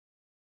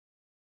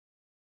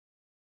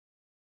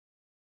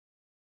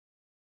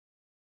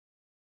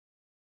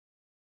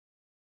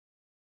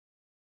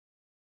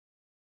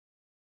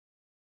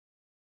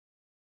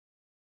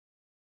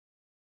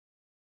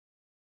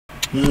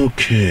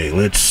Okay,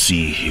 let's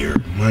see here.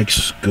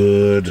 Mic's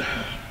good.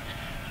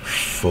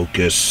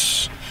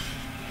 Focus.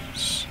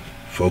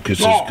 Focus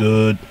is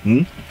good.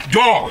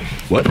 Dog.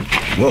 What?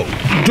 Whoa.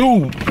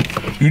 Dude,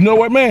 you know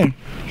what, man?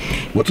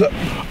 What's up?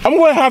 I'm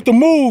gonna have to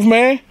move,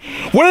 man.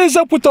 What is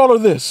up with all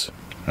of this?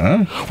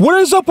 Huh?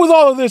 What is up with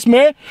all of this,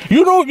 man?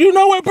 You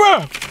know what,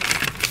 bruh?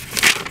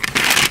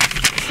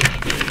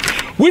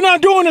 We're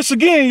not doing this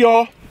again,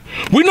 y'all.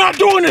 We're not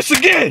doing this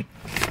again.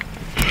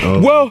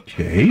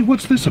 Okay,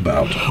 what's this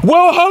about?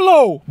 Well,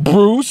 hello,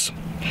 Bruce.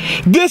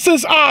 This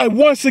is I,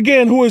 once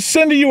again, who is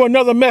sending you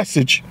another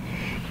message.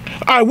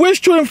 I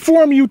wish to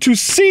inform you to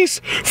cease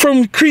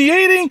from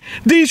creating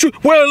these...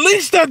 Well, at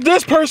least that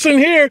this person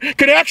here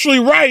could actually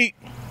write.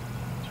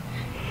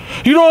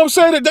 You know what I'm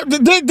saying?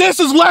 This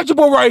is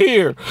legible right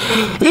here.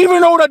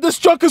 Even though that this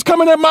truck is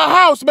coming in my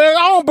house, man,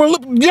 I don't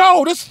believe...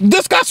 Yo,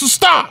 this got to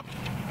stop.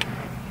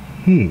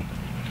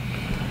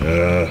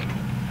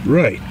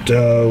 Right,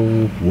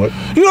 what?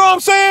 You know what I'm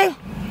saying?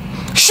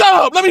 Shut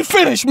up, let me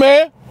finish,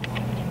 man.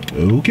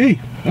 Okay,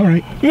 all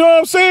right. You know what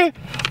I'm saying?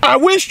 I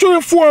wish to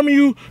inform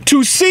you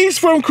to cease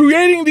from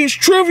creating these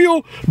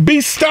trivial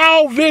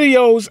be-style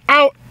videos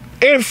out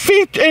and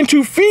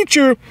to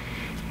feature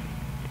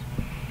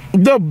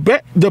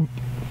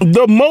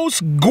the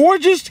most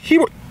gorgeous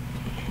hero.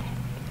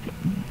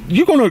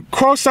 You're gonna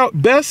cross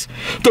out best?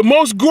 The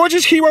most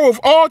gorgeous hero of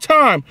all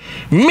time.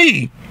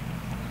 Me.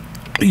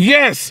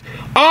 Yes,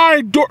 I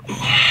adore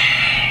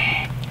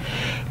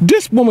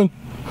this woman.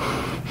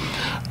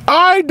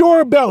 I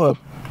adore Bella,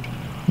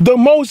 the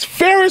most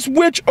fairest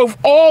witch of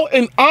all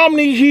in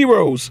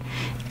Omniheroes.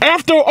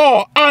 After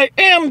all, I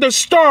am the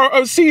star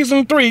of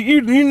season 3.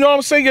 You know what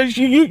I'm saying?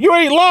 You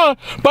ain't lying,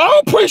 but I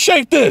don't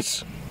appreciate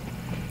this.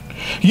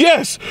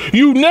 Yes,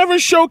 you never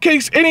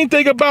showcase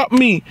anything about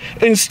me.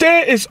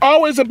 Instead, it's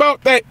always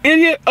about that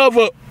idiot of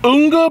a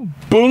Unga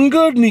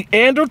Bunga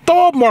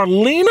Neanderthal,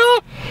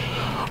 Marlena.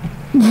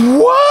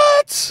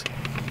 What?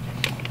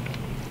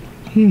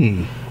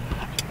 An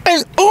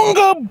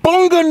Unga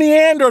Bunga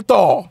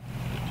Neanderthal.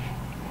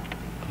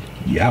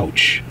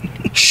 Youch.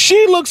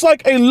 She looks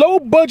like a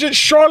low-budget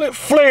Charlotte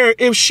Flair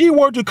if she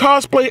were to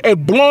cosplay a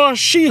blonde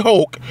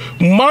She-Hulk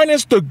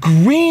minus the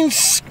green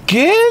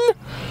skin.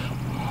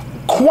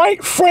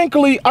 Quite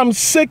frankly, I'm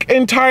sick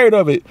and tired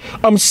of it.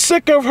 I'm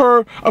sick of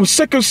her, I'm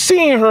sick of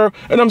seeing her,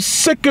 and I'm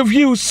sick of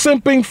you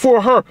simping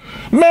for her.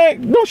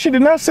 Man, no, she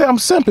did not say I'm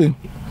simping.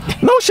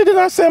 No, she did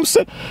not say I'm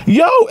simping.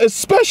 Yo,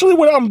 especially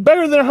when I'm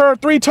better than her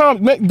 3 times.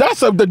 Man,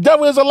 the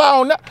devil is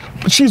allowing that.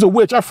 She's a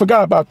witch, I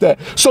forgot about that.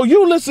 So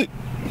you listen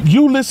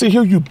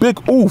here, you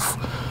big oof.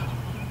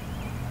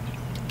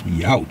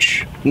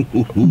 Youch.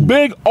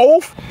 Big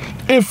oof.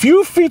 If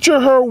you feature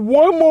her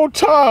one more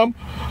time,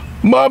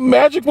 my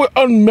magic will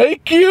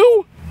unmake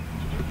you.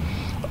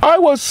 I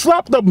will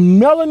slap the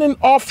melanin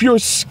off your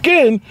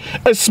skin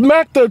and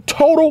smack the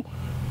total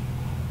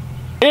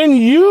in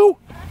you,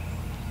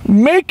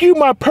 make you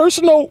my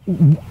personal,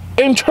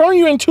 and turn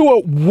you into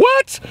a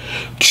what?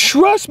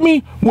 Trust me,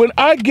 when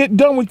I get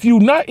done with you,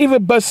 not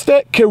even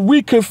Bastet can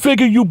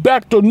reconfigure you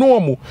back to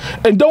normal.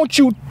 And don't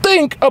you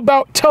think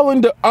about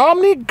telling the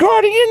Omni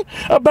Guardian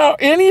about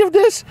any of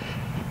this?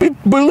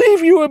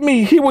 Believe you and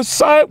me, he would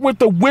side with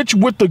the witch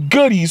with the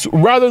goodies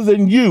rather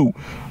than you.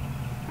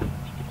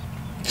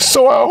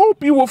 So I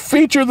hope you will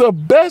feature the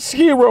best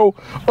hero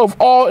of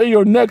all in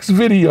your next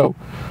video.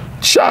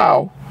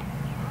 Ciao.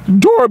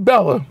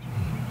 Dorabella.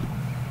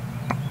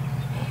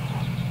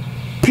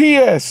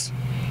 P.S.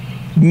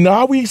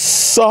 Nawi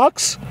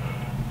sucks.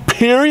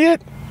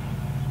 Period.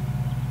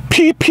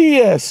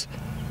 P.P.S.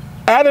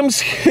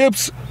 Adam's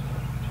hips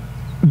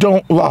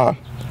don't lie.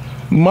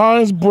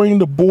 Mine's bring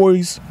the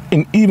boys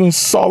and even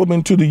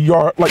Solomon to the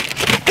yard. Like,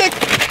 get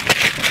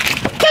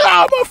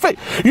out of my face.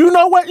 You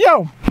know what,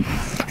 yo?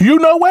 You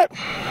know what?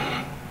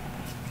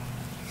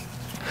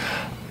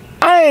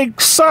 I ain't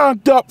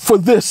signed up for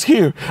this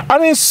here. I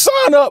didn't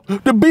sign up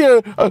to be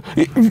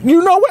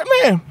you know what,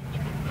 man?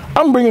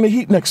 I'm bringing the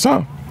heat next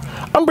time.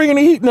 I'm bringing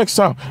the heat next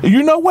time.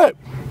 You know what?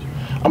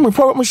 I'm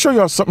gonna show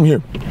y'all something here.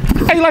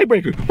 Hey,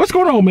 Lightbreaker, what's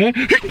going on, man?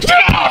 You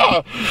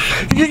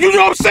know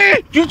what I'm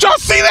saying? You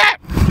just see that?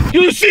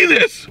 You see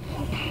this?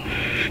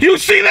 You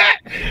see that?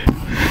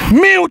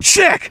 Meal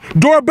check.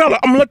 Dorabella,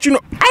 I'm gonna let you know.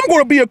 I'm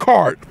gonna be a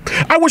card.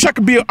 I wish I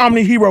could be an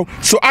Omni hero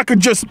so I could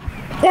just.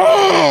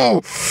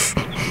 Oh!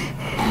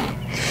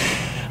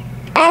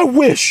 I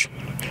wish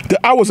that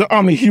I was an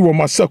Omni hero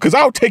myself, because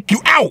I'll take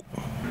you out.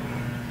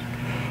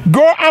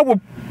 Girl, I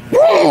would.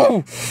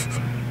 Whoa!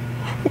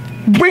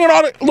 Bringing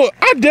all the. Look,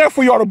 I dare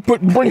for y'all to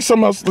bring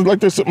something else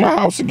like this at my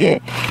house again.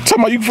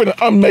 Talking about you finna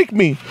unmake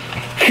me.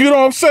 You know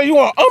what I'm saying? You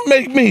wanna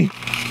unmake me.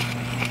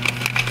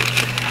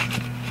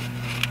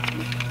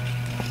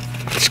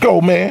 Let's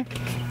go, man.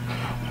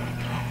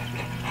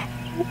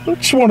 I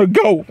just want to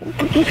go.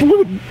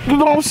 You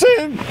know what I'm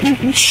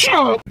saying? Shut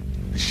up.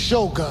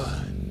 Shogun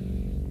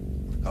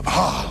of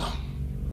Harlem.